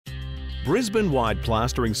Brisbane-wide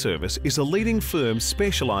Plastering Service is a leading firm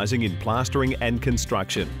specialising in plastering and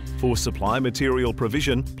construction. For supply material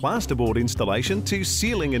provision, plasterboard installation to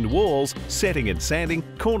ceiling and walls, setting and sanding,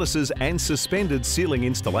 cornices and suspended ceiling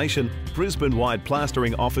installation, Brisbane-wide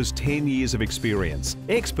Plastering offers 10 years of experience,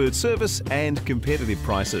 expert service and competitive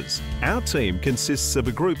prices. Our team consists of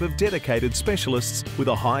a group of dedicated specialists with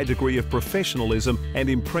a high degree of professionalism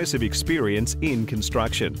and impressive experience in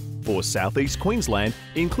construction. For South East Queensland,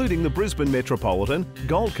 including the Brisbane Metropolitan,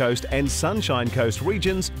 Gold Coast and Sunshine Coast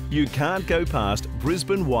regions, you can't go past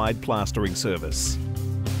Brisbane-wide Plastering Service.